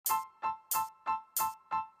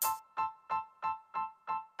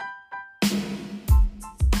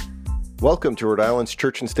Welcome to Rhode Island's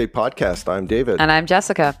Church and State Podcast. I'm David. And I'm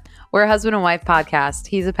Jessica. We're a husband and wife podcast.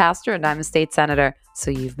 He's a pastor and I'm a state senator.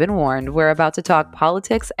 So you've been warned. We're about to talk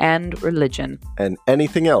politics and religion. And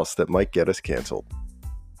anything else that might get us canceled.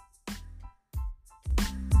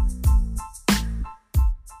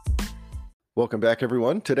 Welcome back,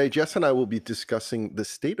 everyone. Today, Jess and I will be discussing the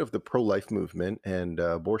state of the pro-life movement and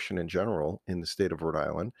abortion in general in the state of Rhode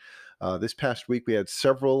Island. This past week, we had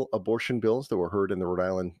several abortion bills that were heard in the Rhode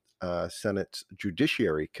Island Senate's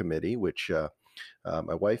Judiciary Committee, which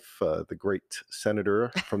my wife, the great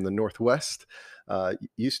senator from the Northwest,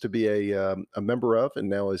 used to be a member of, and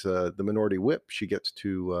now is the minority whip. She gets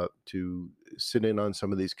to sit in on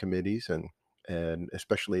some of these committees, and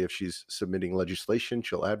especially if she's submitting legislation,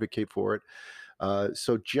 she'll advocate for it.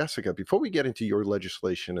 So, Jessica, before we get into your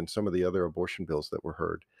legislation and some of the other abortion bills that were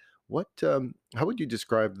heard, how would you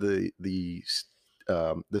describe the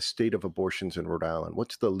state of abortions in Rhode Island?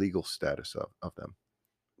 What's the legal status of them?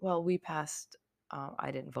 Well, we passed,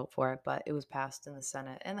 I didn't vote for it, but it was passed in the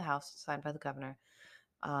Senate and the House, signed by the governor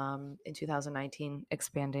in 2019,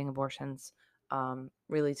 expanding abortions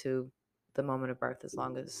really to the moment of birth, as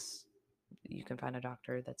long as you can find a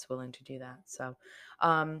doctor that's willing to do that. So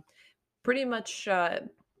pretty much, I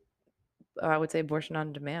would say abortion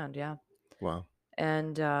on demand. Yeah. Wow.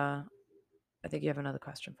 And I think you have another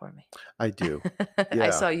question for me. I do. I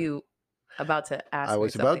Yeah. saw you about to ask I me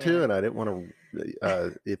was about something, to, and I didn't want to,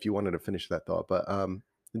 if you wanted to finish that thought, but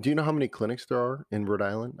do you know how many clinics there are in Rhode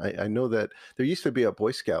Island? I know that there used to be a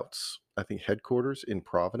Boy Scouts, I think, headquarters in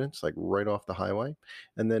Providence, like right off the highway.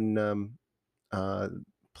 And then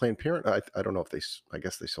Planned Parenthood, I don't know if I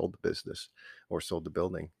guess they sold the business or sold the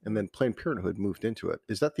building. And then Planned Parenthood moved into it.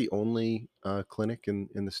 Is that the only clinic in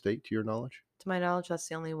the state, to your knowledge? To my knowledge, that's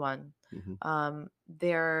the only one. Mm-hmm.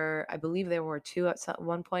 I believe there were two at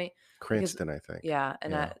one point. Cranston, I think. Yeah,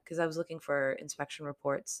 and because I was looking for inspection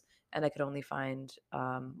reports, and I could only find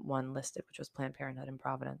one listed, which was Planned Parenthood in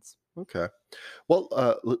Providence. Okay. Well,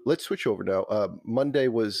 let's switch over now. Monday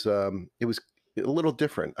was it was a little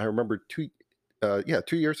different. I remember 2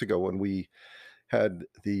 years ago when we had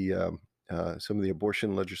some of the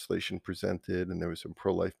abortion legislation presented, and there was some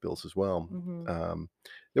pro-life bills as well. Mm-hmm.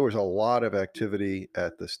 There was a lot of activity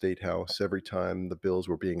at the State House every time the bills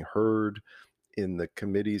were being heard in the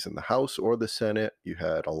committees in the House or the Senate. You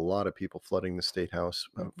had a lot of people flooding the State House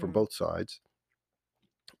from both sides.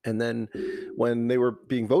 And then when they were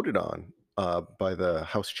being voted on by the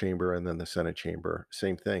House chamber and then the Senate chamber,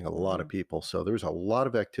 same thing, a lot of people. So there was a lot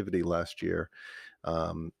of activity last year,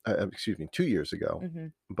 2 years ago. Mm-hmm.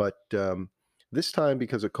 But this time,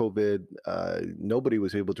 because of COVID, nobody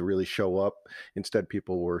was able to really show up. Instead,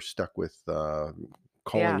 people were stuck with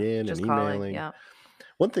calling in and emailing. Yeah.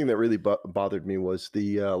 One thing that really bothered me was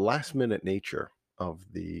the last minute nature of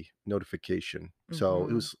the notification. Mm-hmm. So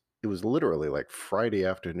it was literally like Friday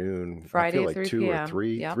afternoon, I feel like 3 2 p.m. or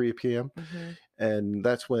 3, Yep. 3 p.m. Mm-hmm. And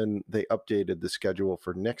that's when they updated the schedule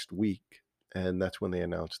for next week. And that's when they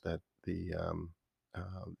announced that the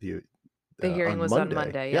hearing was on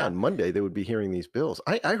Monday. Yeah, on Monday they would be hearing these bills.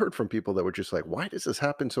 I heard from people that were just like, why does this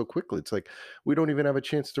happen so quickly? It's like, we don't even have a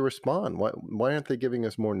chance to respond. Why aren't they giving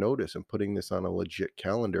us more notice and putting this on a legit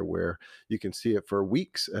calendar where you can see it for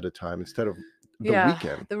weeks at a time instead of the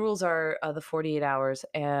weekend? The rules are the 48 hours.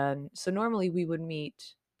 And so normally we would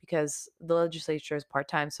meet, because the legislature is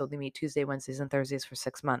part-time, so they meet Tuesday, Wednesdays, and Thursdays for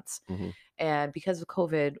 6 months. Mm-hmm. And because of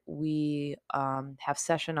COVID, we have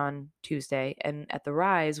session on Tuesday, and at the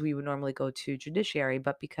Rise, we would normally go to Judiciary,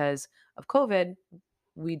 but because of COVID,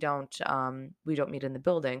 we don't meet in the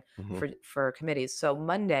building for committees. So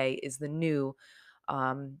Monday is the new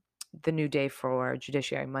day for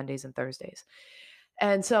Judiciary, Mondays and Thursdays.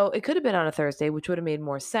 And so it could have been on a Thursday, which would have made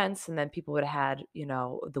more sense. And then people would have had,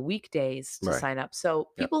 the weekdays to sign up. So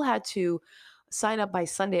people had to sign up by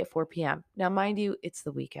Sunday at 4 p.m. Now, mind you, it's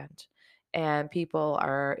the weekend and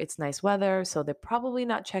it's nice weather. So they're probably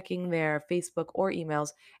not checking their Facebook or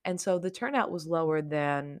emails. And so the turnout was lower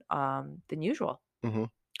than usual. Mm-hmm.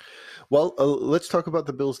 Well, let's talk about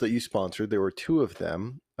the bills that you sponsored. There were 2 of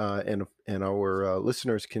them, and our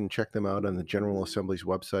listeners can check them out on the General Assembly's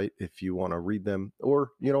website if you want to read them,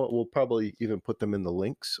 or we'll probably even put them in the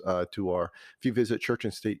links if you visit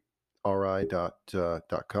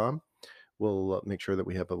churchandstateri.com, we'll make sure that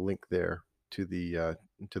we have a link there to the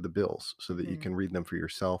bills so that you can read them for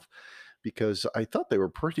yourself, because I thought they were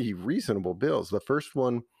pretty reasonable bills. The first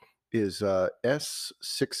one is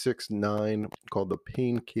S669, called the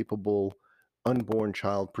Pain Capable Unborn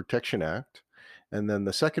Child Protection Act. And then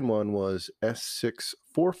the second one was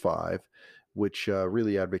S645, which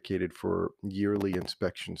really advocated for yearly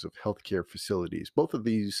inspections of healthcare facilities. Both of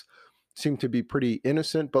these seem to be pretty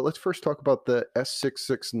innocent. But let's first talk about the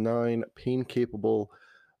S669 Pain Capable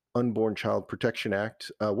Unborn Child Protection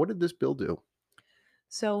Act. What did this bill do?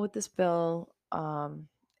 So, what this bill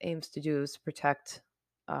aims to do is to protect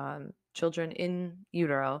children in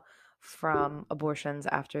utero from abortions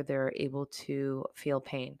after they're able to feel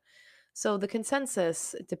pain. So, the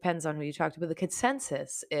consensus, it depends on who you talk to, but the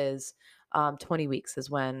consensus is 20 weeks is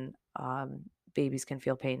when babies can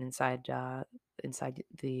feel pain inside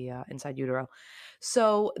utero.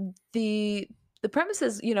 So, the the premise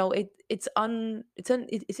is, it's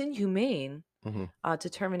inhumane Hmm. to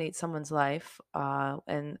terminate someone's life,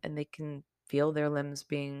 and they can feel their limbs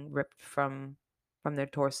being ripped from their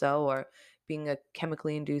torso or being a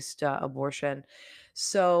chemically induced abortion.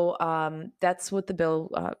 So that's what the bill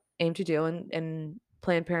aimed to do, and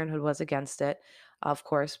Planned Parenthood was against it, of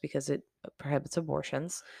course, because it prohibits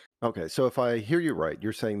abortions. Okay, so if I hear you right,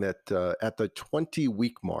 you're saying that at the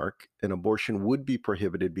 20-week mark, an abortion would be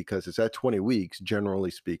prohibited because it's at 20 weeks,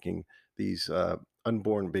 generally speaking, these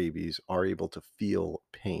unborn babies are able to feel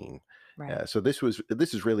pain. Right. So this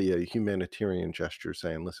is really a humanitarian gesture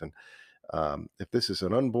saying, listen, if this is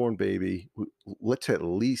an unborn baby, let's at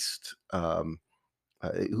least an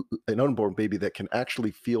unborn baby that can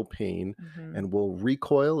actually feel pain hmm and will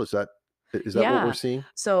recoil. Is that what we're Yeah. seeing?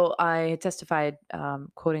 So I testified,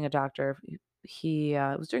 quoting a doctor. It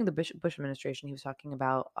was during the Bush administration. He was talking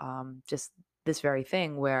about just this very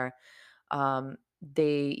thing where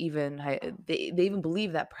they even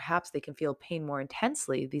believe that perhaps they can feel pain more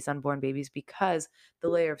intensely, these unborn babies, because the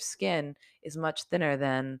layer of skin is much thinner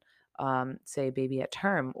than say a baby at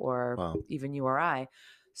term or Wow. even you or I.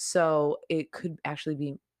 So it could actually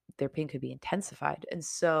be their pain could be intensified. And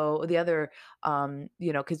so the other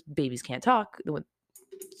because babies can't talk,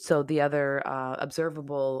 so the other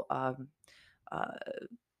observable uh,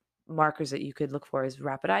 markers that you could look for is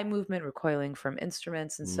rapid eye movement, recoiling from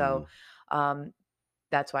instruments. And so Mm. um,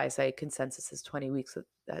 that's why I say consensus is 20 weeks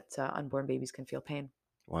that unborn babies can feel pain.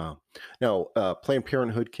 Wow. Now, Planned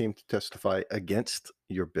Parenthood came to testify against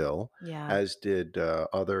your bill, Yeah. as did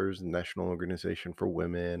others, National Organization for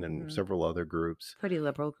Women and hmm several other groups. Pretty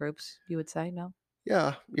liberal groups, you would say, no?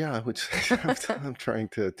 Yeah, yeah, I would say I'm trying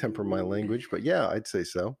to temper my language, but yeah, I'd say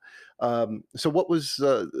so. So, what was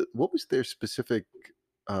their specific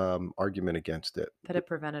argument against it? That it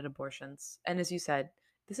prevented abortions. And as you said,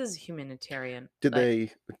 this is humanitarian. Did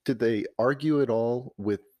Like, they argue at all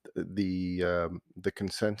with the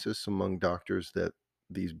consensus among doctors that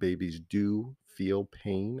these babies do feel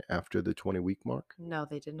pain after the 20-week mark? no,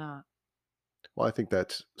 they did not. Well, I think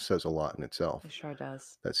that says a lot in It itself. sure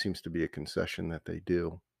does. That seems to be a concession that they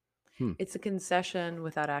do. Hmm. It's a concession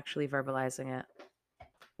without actually verbalizing it Right.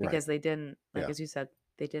 because they didn't, like, Yeah. as you said,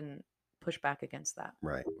 they didn't push back against that.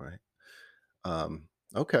 Right. Right.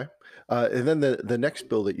 Okay. And then the next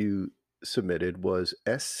bill that you submitted was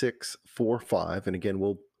S645. And again,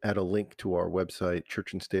 we'll add a link to our website,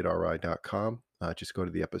 churchandstateri.com. Just go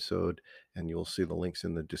to the episode and you'll see the links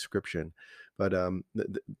in the description. But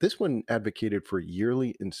this one advocated for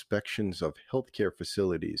yearly inspections of healthcare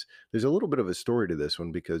facilities. There's a little bit of a story to this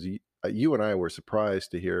one because you and I were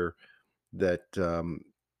surprised to hear that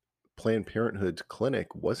Planned Parenthood's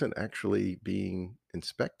clinic wasn't actually being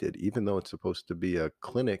inspected, even though it's supposed to be a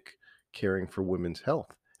clinic caring for women's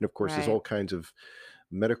health. And of course, there's Right. all kinds of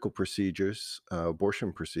medical procedures,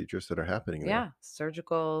 abortion procedures that are happening there. Yeah.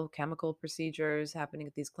 Surgical, chemical procedures happening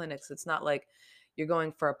at these clinics. It's not like you're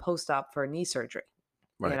going for a post op for a knee surgery,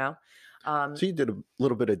 you Right. know? Um, So you did a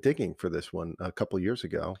little bit of digging for this one a couple years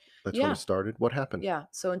ago. That's when it yeah. started. What happened? Yeah.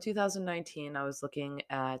 So in 2019, I was looking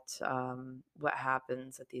at what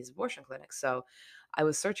happens at these abortion clinics. So I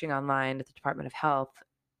was searching online at the Department of Health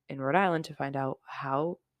in Rhode Island to find out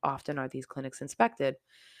how often are these clinics inspected.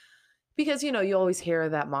 Because, you always hear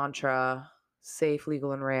that mantra, safe,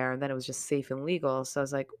 legal, and rare, and then it was just safe and legal. So I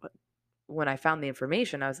was like, when I found the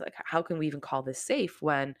information, I was like, how can we even call this safe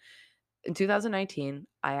when in 2019,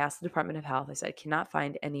 I asked the Department of Health, I said, I cannot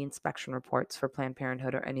find any inspection reports for Planned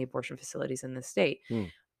Parenthood or any abortion facilities in the state. Hmm.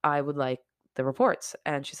 I would like the reports.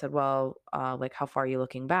 And she said, well, like, how far are you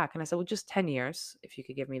looking back? And I said, well, just 10 years, if you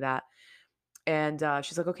could give me that. And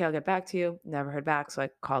she's like, okay, I'll get back to you. Never heard back. So I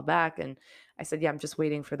called back and I said, yeah, I'm just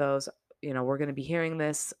waiting for those. We're going to be hearing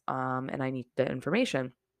this and I need the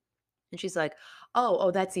information. And she's like,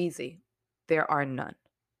 oh, that's easy. There are none.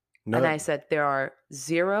 And I None. said, "There are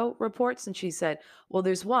 0 reports?" And she said, "Well,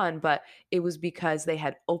 there's 1, but it was because they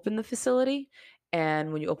had opened the facility,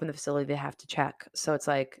 and when you open the facility, they have to check. So it's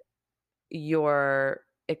like your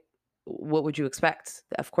what would you expect?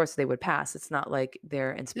 Of course, they would pass. It's not like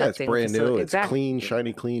they're Yeah, it's inspecting the brand new. facility. It's Exactly. clean,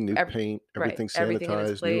 shiny clean, new paint, Right. everything's Everything in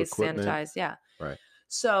its sanitized, new place, equipment. sanitized. Yeah. Right.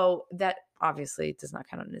 So that obviously does not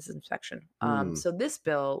count as inspection. Hmm. So this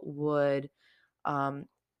bill would, um,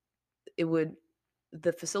 it would,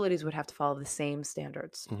 the facilities would have to follow the same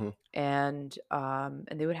standards, Hmm. and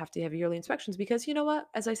they would have to have yearly inspections because you know what?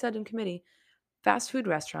 As I said in committee, fast food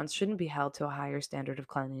restaurants shouldn't be held to a higher standard of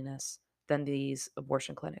cleanliness than these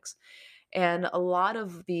abortion clinics. And a lot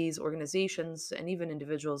of these organizations and even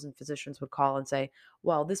individuals and physicians would call and say,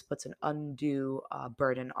 well, this puts an undue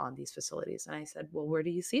burden on these facilities. And I said, well, where do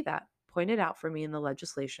you see that? Point it out for me in the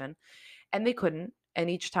legislation. And they couldn't. And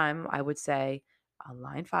each time I would say, on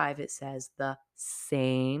line 5, it says the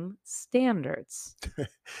same standards.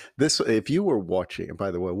 This, if you were watching, and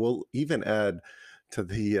by the way, we'll even add to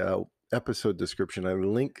the episode description a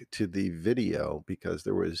link to the video because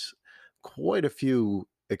there was quite a few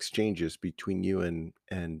exchanges between you and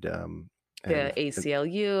The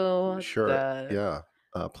ACLU, sure, the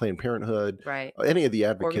yeah, Planned Parenthood, right any of the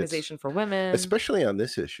advocates, organization for women. especially on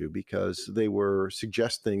this issue, because they were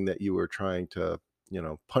suggesting that you were trying to,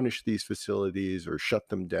 punish these facilities or shut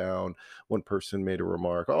them down. One person made a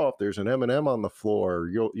remark, "Oh, if there's an M&M on the floor,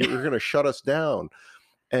 you're going to shut us down."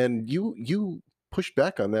 And you pushed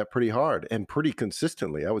back on that pretty hard and pretty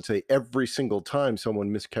consistently. I would say every single time someone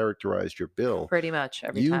mischaracterized your bill, Pretty much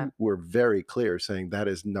every you time. were very clear saying that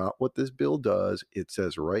is not what this bill does. It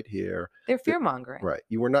says right here They're that, fear mongering. right,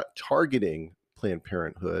 you were not targeting Planned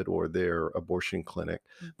Parenthood or their abortion clinic,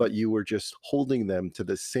 but Mhm. you were just holding them to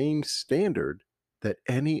the same standard that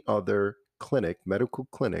any other clinic, medical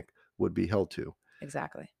clinic, would be held to,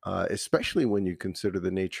 Exactly. especially when you consider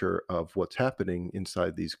the nature of what's happening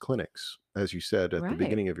inside these clinics. As you said at the Right.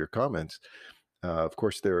 beginning of your comments, of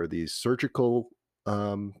course, there are these surgical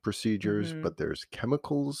procedures, Mhm. but there's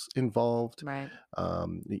chemicals involved. Right.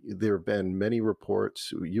 There have been many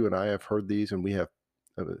reports. You and I have heard these, and we have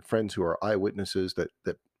friends who are eyewitnesses that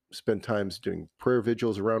spend times doing prayer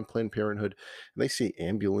vigils around Planned Parenthood, and they see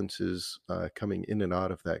ambulances coming in and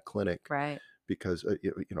out of that clinic Right. because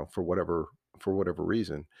for whatever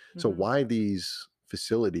reason. So Mhm. why these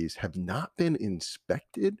facilities have not been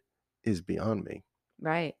inspected is beyond me.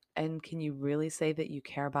 Right. And can you really say that you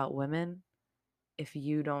care about women if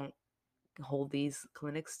you don't hold these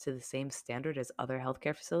clinics to the same standard as other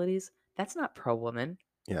healthcare facilities? That's not pro woman.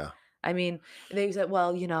 Yeah. I mean, they said,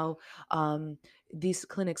 well, these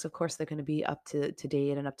clinics, of course, they're going to be up to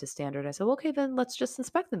date and up to standard. I said, well, okay, then let's just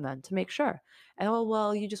inspect them then to make sure. And oh,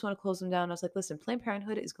 well, you just want to close them down. I was like, listen, Planned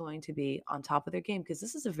Parenthood is going to be on top of their game because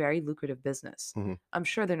this is a very lucrative business. Mhm. I'm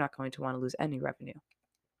sure they're not going to want to lose any revenue.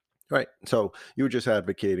 Right. So you were just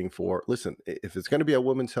advocating for, listen, if it's going to be a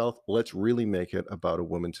woman's health, let's really make it about a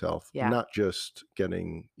woman's health, Yeah. not just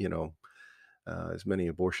getting, as many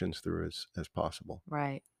abortions through as possible.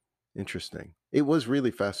 Right. Interesting. It was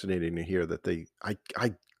really fascinating to hear that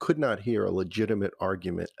I could not hear a legitimate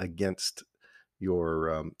argument against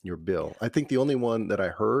your bill. I think the only one that I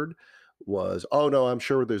heard was, "Oh no, I'm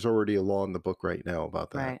sure there's already a law in the book right now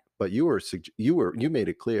about that." Right. But you made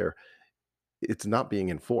it clear it's not being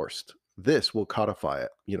enforced. This will codify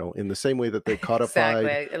it, in the same way that they Exactly.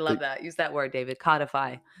 codified I love the that. Use that word, David.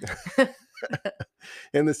 Codify.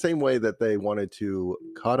 in the same way that they wanted to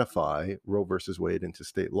codify Roe versus Wade into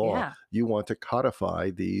state law, Yeah. you want to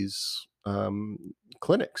codify these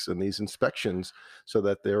clinics and these inspections so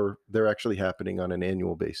that they're actually happening on an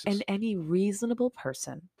annual And basis. any reasonable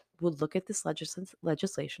person would look at this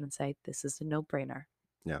legislation and say, this is a no brainer.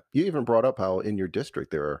 Yeah. You even brought up how in your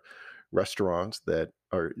district there are restaurants that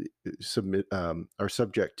are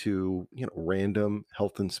subject to, random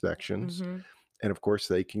health inspections. Hmm. And of course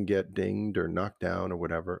they can get dinged or knocked down or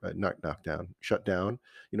whatever, not knocked down, shut down,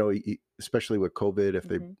 especially with COVID, if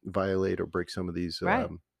they Hmm. violate or break some of these Right.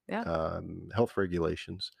 Yeah. health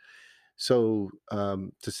regulations. So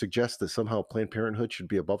to suggest that somehow Planned Parenthood should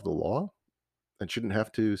be above the law and shouldn't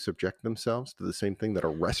have to subject themselves to the same thing that a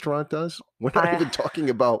restaurant does. We're not I even talking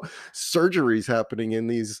about surgeries happening in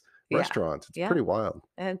these yeah. restaurants. It's Yeah. pretty wild.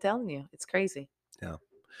 And I'm telling you, it's crazy. Yeah.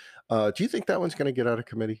 Do you think that one's going to get out of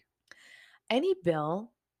committee? Any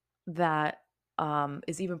bill that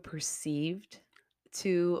is even perceived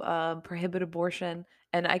to prohibit abortion,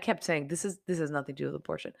 and I kept saying this has nothing to do with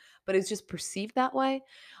abortion, but it's just perceived that way,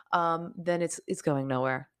 then it's going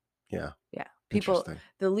nowhere. Yeah. Yeah, people, Interesting.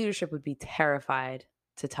 the leadership would be terrified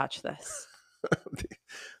to touch this.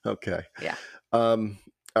 Okay. Yeah, Um,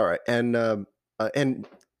 all right. And I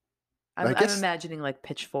I'm guess, imagining like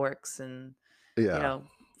pitchforks and you yeah, know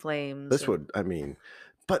flames this and would, I mean,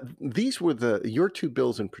 but these were your two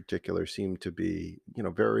bills in particular seem to be,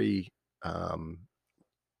 very, um,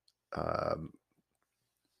 um,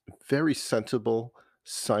 very sensible,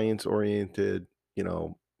 science oriented, you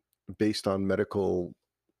know, based on medical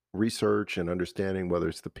research and understanding whether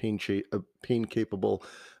it's the Pain Capable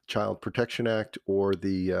Child Protection Act or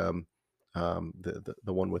the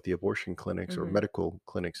one with the abortion clinics or Mhm. medical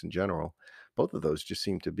clinics in general. Both of those just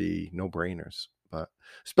seem to be no brainers, but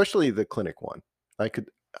especially the clinic one. I could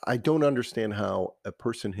I don't understand how a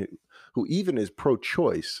person who even is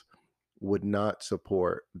pro-choice would not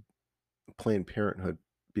support Planned Parenthood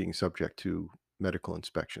being subject to medical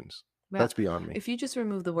inspections. Yeah. That's beyond me. If you just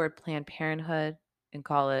remove the word Planned Parenthood and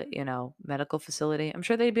call it, medical facility, I'm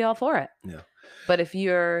sure they'd be all for it. Yeah. But if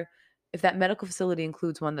that medical facility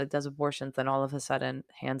includes one that does abortions, then all of a sudden,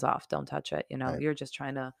 hands off, don't touch it. Right. You're just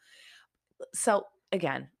trying to. So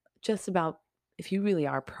again, just about if you really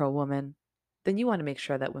are pro woman, then you want to make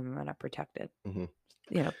sure that women are protected. Mhm.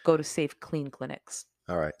 Go to safe, clean clinics.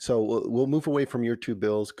 All right. So we'll move away from your 2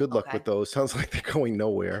 bills. Good luck with Okay. those. Sounds like they're going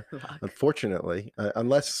nowhere, Good luck. unfortunately,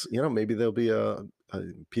 unless, maybe there'll be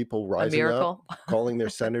people A rising up, miracle. calling their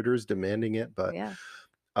senators, demanding it. But Yeah.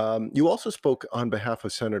 you also spoke on behalf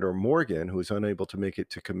of Senator Morgan, who was unable to make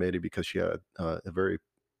it to committee because she had a very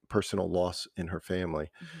personal loss in her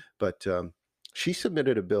family. Mhm. But she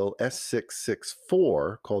submitted a bill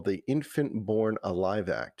S664 called the Infant Born Alive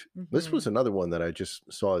Act. This was Mhm. another one that I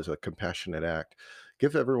just saw as a compassionate act.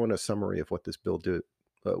 Give everyone a summary of what this bill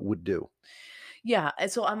would do. Yeah,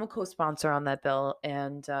 and so I'm a co-sponsor on that bill,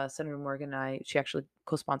 and Senator Morgan and she actually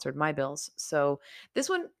co-sponsored my bills. So this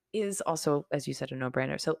one is also, as you said, a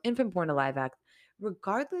no-brainer. So Infant Born Alive Act,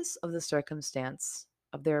 regardless of the circumstance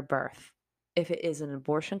of their birth, if it is an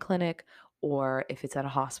abortion clinic or if it's at a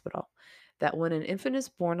hospital, that when an infant is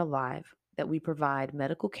born alive, that we provide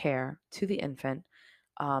medical care to the infant.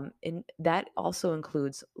 And that also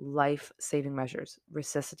includes life-saving measures,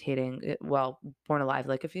 resuscitating, born alive.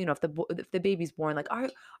 Like if the baby's born, like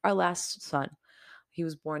our last son, he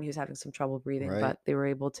was born, he was having some trouble breathing, Right. but they were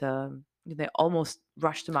able to. They almost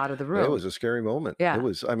rushed him out of the It room. was a scary moment. It Yeah,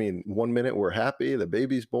 was, I mean, one minute we're happy, the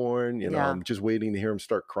baby's born, yeah, I'm just waiting to hear him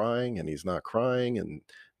start crying and he's not crying. And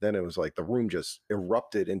then it was like the room just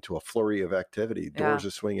erupted into a flurry of activity. yeah. Doors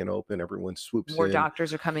are swinging open, everyone swoops More in.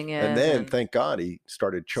 doctors are coming And in then and thank God he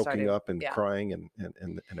started choking started. up and Yeah. crying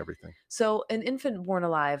and everything. So, an infant born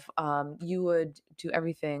alive, you would do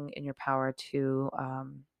everything in your power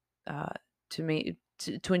uh,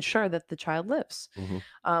 to ensure that the child lives.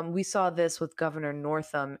 Hmm. We saw this with Governor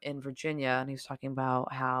Northam in Virginia, and he was talking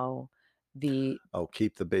about how the Oh,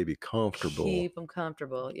 keep the baby comfortable. keep them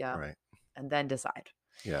comfortable, yeah, Right. and then decide.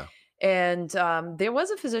 Yeah. And there was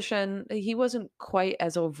a physician, he wasn't quite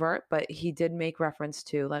as overt, but he did make reference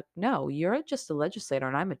to, like, no, you're just a legislator,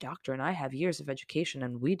 and I'm a doctor, and I have years of education,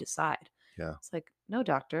 and we decide. Yeah. It's like, no,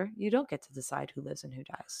 doctor, you don't get to decide who lives and who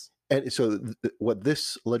dies. And so, what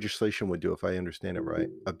this legislation would do, if I understand it right,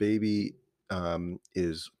 a baby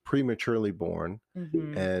is prematurely born,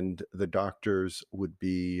 Hmm. and the doctors would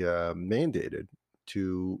be mandated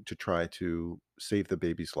to try to save the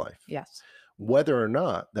baby's life, Yes, whether or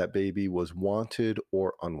not that baby was wanted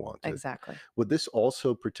or unwanted. exactly. Would this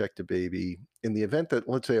also protect a baby in the event that,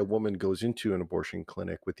 let's say, a woman goes into an abortion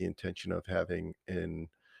clinic with the intention of having an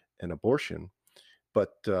abortion?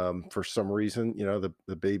 But for some reason,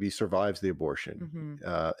 the baby survives the abortion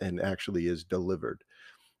Hmm. and actually is delivered.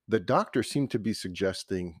 The doctor seemed to be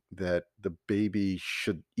suggesting that the baby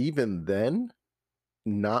should even then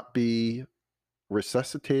not be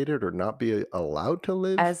resuscitated or not be allowed to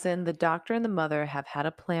live. As in, the doctor and the mother have had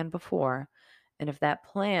a plan before, and if that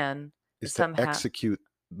plan is Is to somehow, execute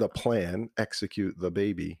the plan, execute the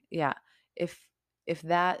baby. yeah, if if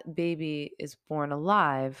that baby is born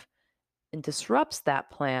alive and disrupts that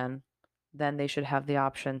plan, then they should have the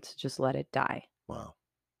option to just let it die. Wow.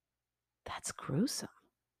 That's gruesome.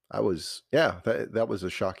 Yeah, that was a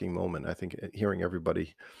shocking moment. I think hearing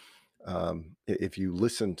everybody, if you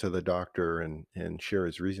listen to the doctor and share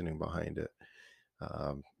his reasoning behind it,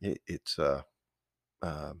 it's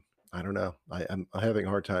I don't know. I'm having a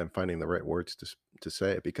hard time finding the right words to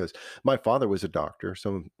say it because my father was a doctor.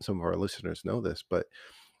 Some of our listeners know this, but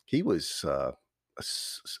he was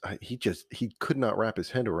he could not wrap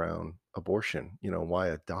his head around abortion. Why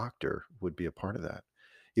a doctor would be a part of that.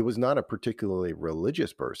 He was not a particularly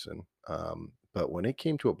religious person, but when it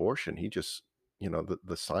came to abortion, he just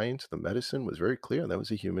the science, the medicine was very clear. That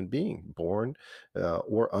was a human being, born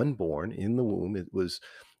or unborn in the womb.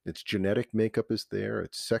 Its genetic makeup is there.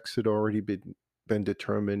 Its sex had already been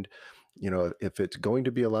determined. If it's going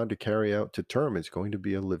to be allowed to carry out to term, it's going to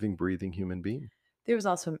be a living, breathing human being. There was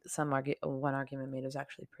also one argument made was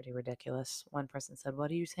actually pretty ridiculous. One person said,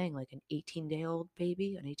 "What are you saying? Like an 18-day-old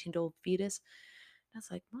baby, an 18-day-old fetus?" And I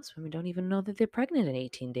was like, "Most women don't even know that they're pregnant at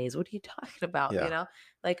 18 days. What are you talking about?" Yeah.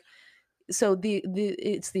 Like, so the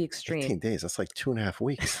it's the extreme. 18 days, that's like 2.5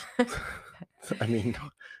 weeks. I mean,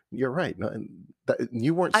 you're right. No, and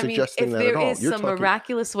you weren't I mean, suggesting if that at there all. is You're some talking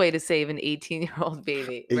miraculous way to save an 18-year-old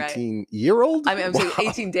baby, right? 18-year-old? I mean, I'm saying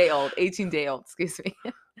Wow. 18-day-old, excuse me.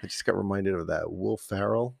 I just got reminded of that Will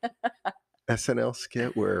Ferrell SNL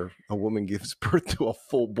skit where a woman gives birth to a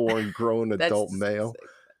full-born grown That's adult male. disgusting.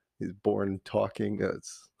 He's born talking.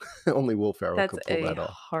 It's only Will Ferrell That's could pull a that off.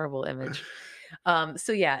 horrible image.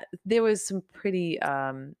 So yeah, there was some pretty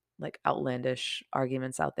like outlandish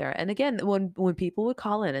arguments out there. And again, when people would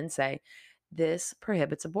call in and say, "This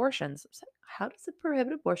prohibits abortions," I was like, how does it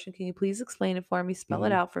prohibit abortion? Can you please explain it for me? Spell it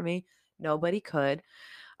Mhm, out for me. Nobody could.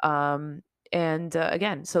 Um, and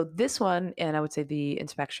again, so this one, and I would say the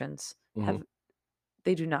inspections mhm, have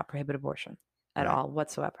they do not prohibit abortion at right, all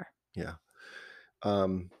whatsoever. yeah.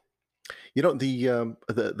 Um,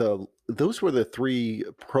 the those were the 3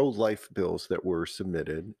 pro-life bills that were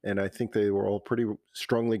submitted, and I think they were all pretty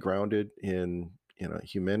strongly grounded in,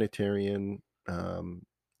 humanitarian, um,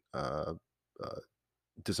 uh, uh,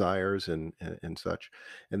 desires and such,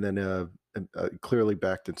 and then, clearly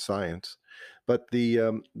backed in science. But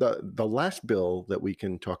the last bill that we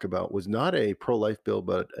can talk about was not a pro-life bill,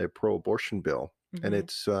 but a pro-abortion bill, and Hmm.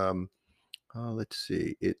 it's, let's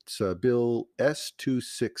see. It's Bill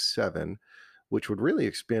S267, which would really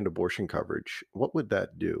expand abortion coverage. What would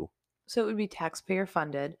that do? So it would be taxpayer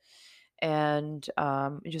funded, and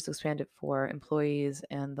just expand it for employees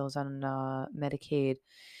and those on Medicaid.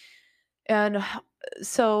 And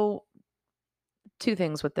so, two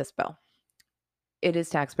things with this bill: it is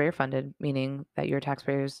taxpayer funded, meaning that your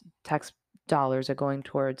taxpayers' tax dollars are going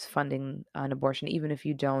towards funding an abortion, even if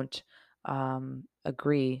you don't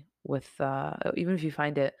agree with, even if you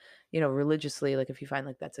find it, religiously, like if you find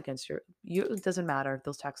like that's against it doesn't matter.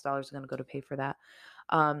 Those tax dollars are going to go to pay for that.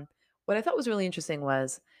 Um, what I thought was really interesting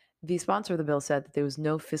was the sponsor of the bill said that there was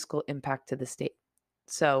no fiscal impact to the state.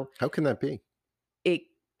 So How can that be? it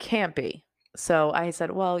can't be. So I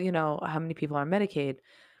said, well, how many people are on Medicaid?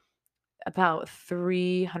 About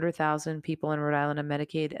 300,000 people in Rhode Island on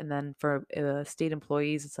Medicaid, and then for, state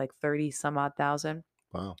employees, it's like 30 some odd thousand.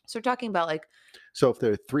 Wow. So we're talking about, like, So if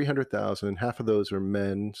there are 300,000, half of those are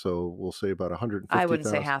men, so we'll say about I wouldn't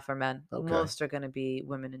say 150,000. half are men. Okay. Most are gonna be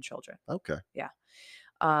women and children. Okay. Yeah.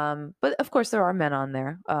 But of course there are men on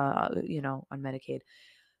there, on Medicaid.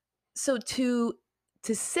 So to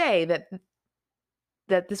say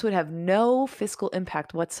that this would have no fiscal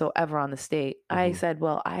impact whatsoever on the state, I Mhm. said,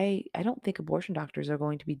 well, I don't think abortion doctors are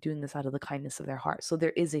going to be doing this out of the kindness of their heart. So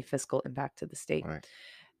there is a fiscal impact to the state. Right.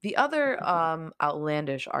 The other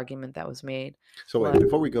outlandish argument that was made So wait, was,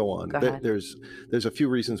 before we go on, go ahead. there's a few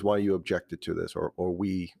reasons why you objected to this, or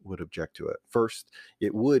we would object to it. First,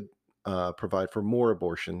 it would provide for more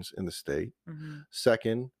abortions in the state. Hmm.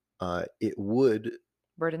 Second,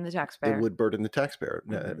 Burden the it taxpayer. would burden the taxpayer.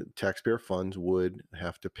 Hmm. Taxpayer funds would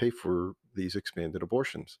have to pay for these expanded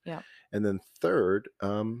abortions. Yeah. And then third,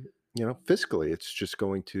 fiscally, it's just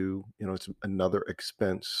going to, it's another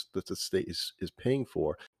expense that the state is paying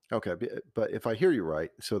for. Okay, but if I hear you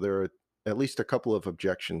right, so there are at least a couple of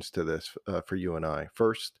objections to this for you and I.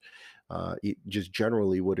 First, it just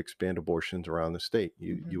generally would expand abortions around the state.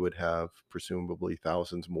 Hmm. You would have presumably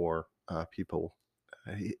thousands more people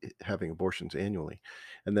having abortions annually.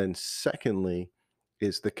 And then secondly,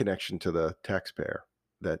 is the connection to the taxpayer,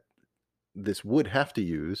 that this would have to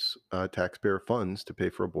use taxpayer funds to pay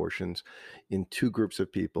for abortions in 2 groups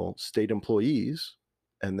of people: state employees,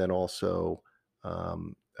 and then also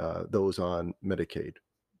those on Medicaid.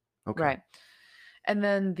 Okay. Right. And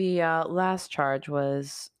then the last charge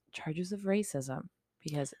was charges of racism,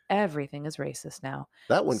 because everything is racist now.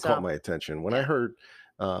 That one caught So my attention when I yeah. heard.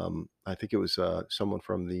 I think it was someone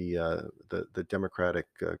from the Democratic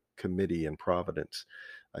committee in Providence.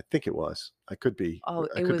 I think it was. Oh,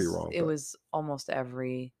 I it could be was wrong, it but was almost there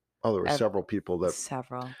were several people that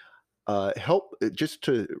several. help just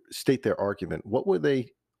to state their argument. What were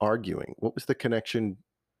they arguing? What was the connection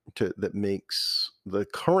to that makes the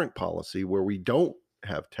current policy where we don't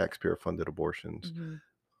have taxpayer funded abortions? Mhm.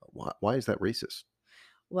 Why is that racist?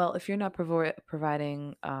 Well, if you're not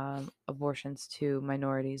providing abortions to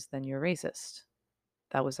minorities, then you're racist.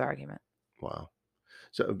 That was the argument. Wow.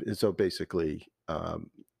 So basically,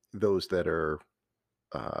 those that are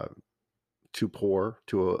uh, too poor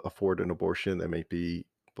to afford an abortion, they may be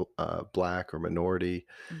black or minority,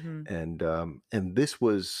 Hmm. and this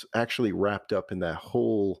was actually wrapped up in that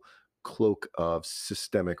whole cloak of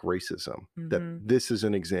systemic racism, that Hmm. this is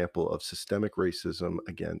an example of systemic racism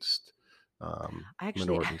against Actually,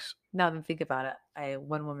 minorities. now that I think about it, I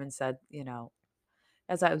one woman said,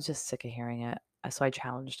 as I was just sick of hearing it, so I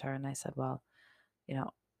challenged her and I said, "Well, you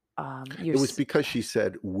know, you're It was s- because she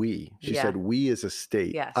said "we." She yeah, said "we" as a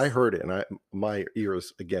state. I yes." heard it, and my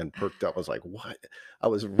ears again perked up. I was like, "What?" I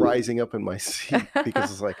was rising up in my seat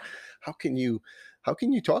because it's like, how can you, how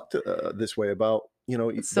can you talk to this way about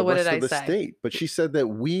So the what did rest I of the say? state? But she said that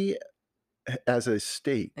we as a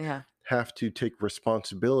state Yeah. have to take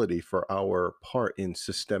responsibility for our part in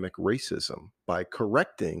systemic racism by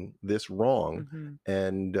correcting this wrong Hmm.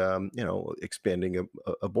 and expanding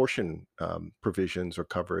abortion provisions or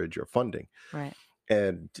coverage or funding. Right.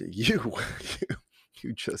 And you you,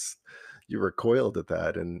 you just you recoiled at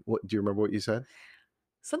that. And what do you remember what you said?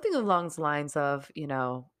 Something along the lines of,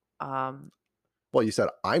 um, Well, you said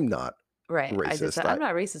I'm not right. I just racist. said, I I'm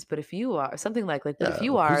not racist, but if you are, something but if Yeah,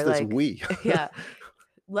 you who's are, this like, we? yeah,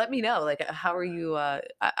 let me know. Like, how are you? I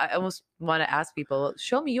almost want to ask people,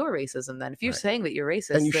 show me your racism then. If you're Right. saying that you're And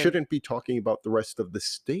you racist, then shouldn't be talking about the rest of the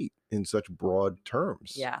state in such broad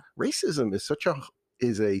terms. yeah. Racism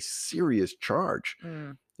is a serious charge.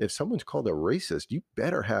 Mm. If someone's called a racist, you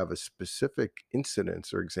better have a specific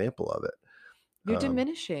incidence or example of it. You're Um,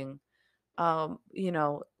 diminishing, you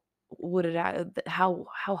know,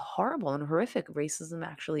 how horrible and horrific racism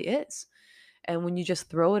actually is. And when you just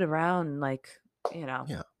throw it around like, you know,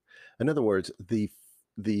 yeah. In other words, the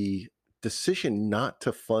decision not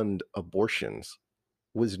to fund abortions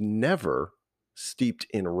was never steeped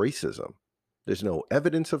in racism. There's no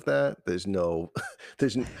evidence of that. There's no,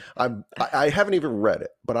 there's, I haven't even read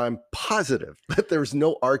it, but I'm positive that there's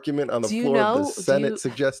no argument on the do you floor of the know, do Senate you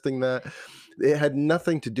suggesting that. It had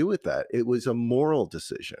nothing to do with that. It was a moral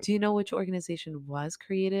decision. do you know which organization was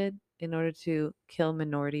created in order to kill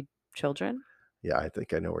minority children? Yeah, I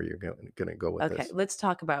think I know where you're going to go with Okay, this. let's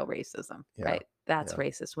talk about racism, Yeah, right? That's yeah.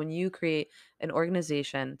 racist. When you create an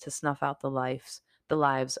organization to snuff out the lives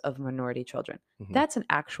of minority children. Mhm.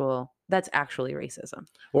 That's actually racism.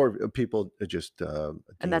 Or people just And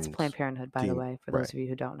that's deemed Planned Parenthood, by the way, for those right, of you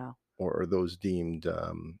who don't know. or those deemed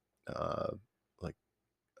uh, like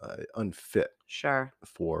unfit Sure.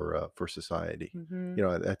 for society.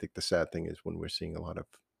 Mhm. I think the sad thing is when we're seeing a lot of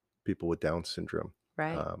people with Down syndrome.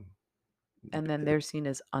 Right. Um, And then they're seen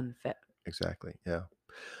as unfit. exactly. Yeah.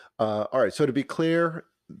 All right. So to be clear,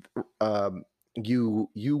 um, you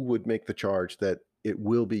would make the charge that it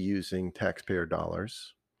will be using taxpayer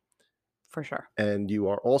dollars, For sure. and you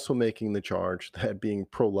are also making the charge that being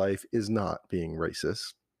pro-life is not being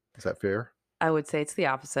racist. Is that fair? I would say it's the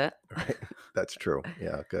opposite. Right. That's true.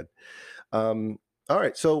 Yeah. Good. Um, all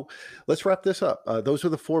right, so let's wrap this up. Those are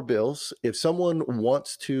the four bills. If someone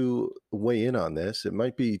wants to weigh in on this, it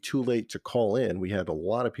might be too late to call in. We had a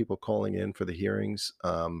lot of people calling in for the hearings.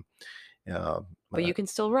 Uh, But uh, you can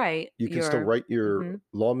still write you can still your write your Mhm.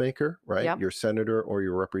 lawmaker, right? Yep. Your senator or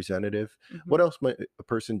your representative. What Mhm. else might a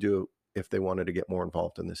person do if they wanted to get more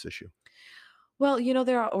involved in this issue? Well,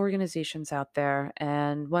 there are organizations out there,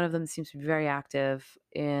 and one of them seems to be very active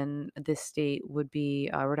in this state would be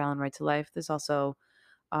Rhode Island Right to Life. There's also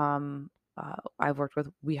I've worked with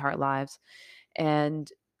We Heart Lives,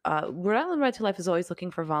 and Rhode Island Right to Life is always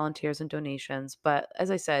looking for volunteers and donations. But as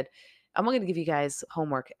I said, I'm going to give you guys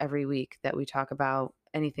homework every week that we talk about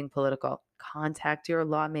anything political. Contact your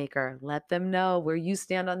lawmaker. Let them know where you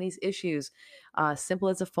stand on these issues. Simple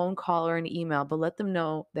as a phone call or an email, but let them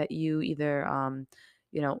know that you either,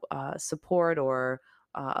 support or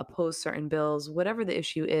oppose certain bills, whatever the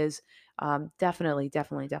issue is. Definitely,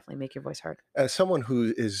 definitely, definitely make your voice heard. As someone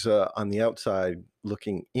who is on the outside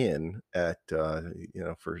looking in at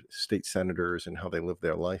for state senators and how they live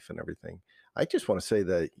their life and everything, I just want to say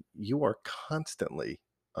that you are constantly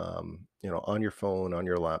on your phone, on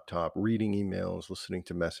your laptop, reading emails, listening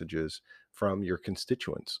to messages from your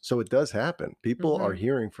constituents. So it does happen. People are Hmm.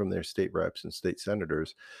 hearing from their state reps and state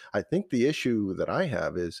senators. I think the issue that I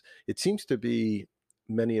have is it seems to be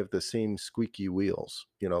many of the same squeaky wheels.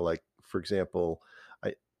 Like for example,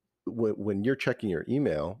 I when you're checking your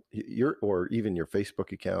email, or even your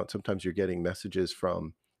Facebook account, sometimes you're getting messages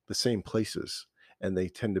from the same places, and they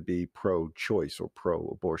tend to be pro-choice or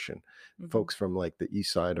pro-abortion. Hmm. Folks from like the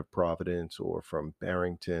east side of Providence or from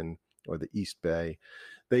Barrington or the East Bay,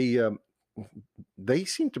 they they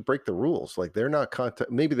seem to break the rules. Like they're not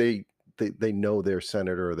contact. Maybe they know their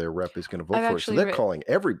senator or their rep is going to vote I've for it, so actually they're written, calling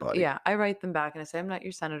everybody. yeah, I write them back and I say, I'm not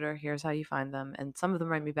your senator. Here's how you find them. And some of them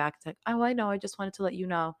write me back. It's like, oh, I know. I just wanted to let you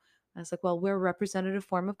know. And I was like, well, we're a representative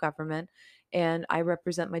form of government and I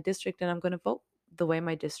represent my district and I'm going to vote the way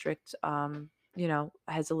my district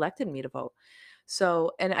has elected me to vote.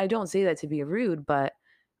 So, and I don't say that to be rude, but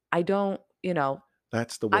I don't,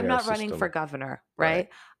 That's the way I'm our not running for system. governor, Right. right?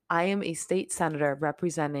 I am a state senator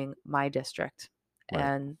representing my district, Right.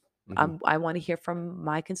 and Hmm. I want to hear from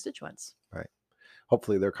my constituents. Right.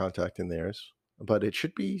 Hopefully they're contacting theirs, but it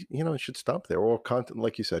should be, it should stop there, or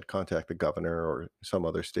like you said, contact the governor or some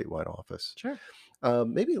other statewide office. Sure.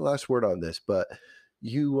 Maybe last word on this, but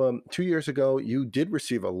you 2 years ago you did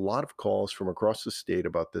receive a lot of calls from across the state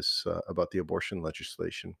about this about the abortion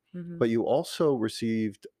legislation, Hmm. but you also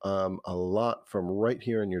received a lot from right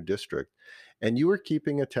here in your district, and you were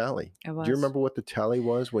keeping a tally. I Do you was. remember what the tally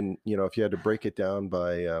was when if you had to break it down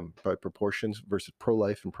by proportions versus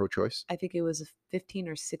pro-life and pro-choice? I think it was a 15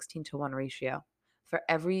 or 16 to 1 ratio. For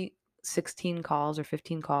every 16 calls or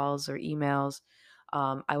 15 calls or emails,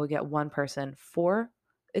 I would get one person for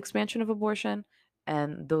expansion of abortion.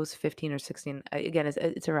 And those 15 or 16, again,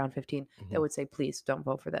 it's around 15, that Hmm. would say, please don't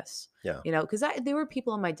vote for this. Yeah. Because there were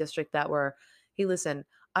people in my district that were, hey, listen,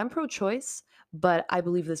 I'm pro choice, but I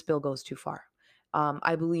believe this bill goes too far.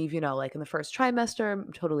 I believe, like in the first trimester,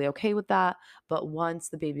 I'm totally okay with that. But once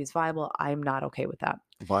the baby is viable, I'm not okay with that.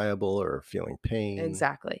 Viable or feeling pain.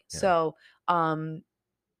 Exactly. Yeah. Um,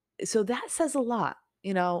 so that says a lot,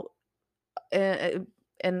 and,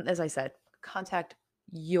 and as I said, contact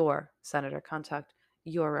your senator, contact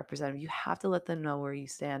your representative. You have to let them know where you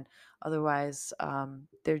stand. Otherwise,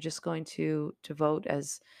 they're just going to vote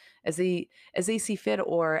as they see fit,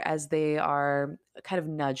 or as they are kind of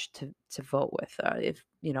nudged to vote with. If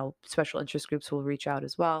special interest groups will reach out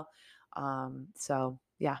as well. So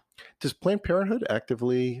yeah. Does Planned Parenthood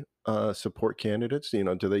actively support candidates? Do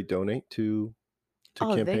they donate to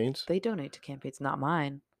Oh, they campaigns? they donate to campaigns, not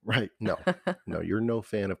mine. Right. No, no, you're no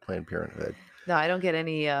fan of Planned Parenthood, No, I don't get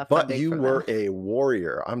any but funding you from them. were a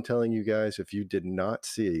warrior. I'm telling you guys, if you did not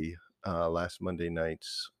see last Monday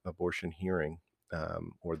night's abortion hearing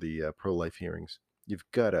or the pro-life hearings, you've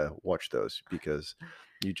got to watch those, because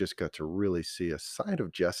you just got to really see a side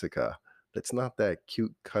of Jessica that's not that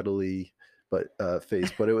cute, cuddly, but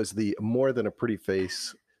face, but it was the more than a pretty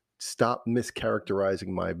face. Stop mischaracterizing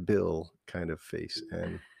my bill kind of face.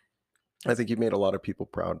 And I think you've made a lot of people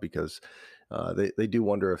proud, because they do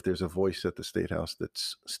wonder if there's a voice at the State House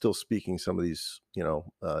that's still speaking some of these,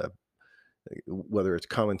 whether it's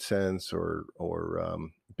common sense or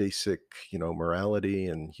basic, morality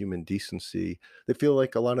and human decency. They feel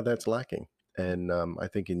like a lot of that's lacking, and I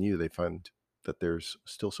think in you they find that there's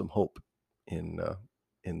still some hope in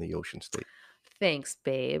in the Ocean State. Thanks,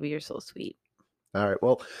 babe. You're so sweet. All right,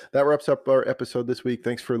 well, that wraps up our episode this week.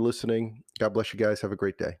 Thanks for listening. God bless you guys. Have a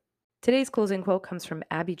great day. Today's closing quote comes from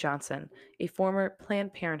Abby Johnson, a former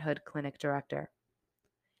Planned Parenthood clinic director.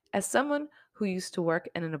 As someone who used to work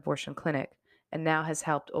in an abortion clinic and now has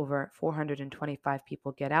helped over 425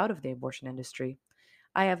 people get out of the abortion industry,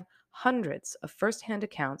 I have hundreds of firsthand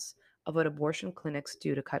accounts of what abortion clinics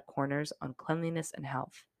do to cut corners on cleanliness and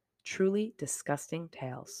health. Truly disgusting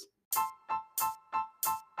tales.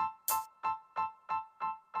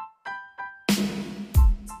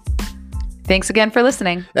 Thanks again for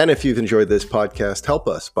listening. And if you've enjoyed this podcast, help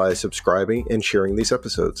us by subscribing and sharing these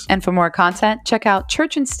episodes. And for more content, check out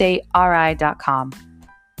churchandstateri.com.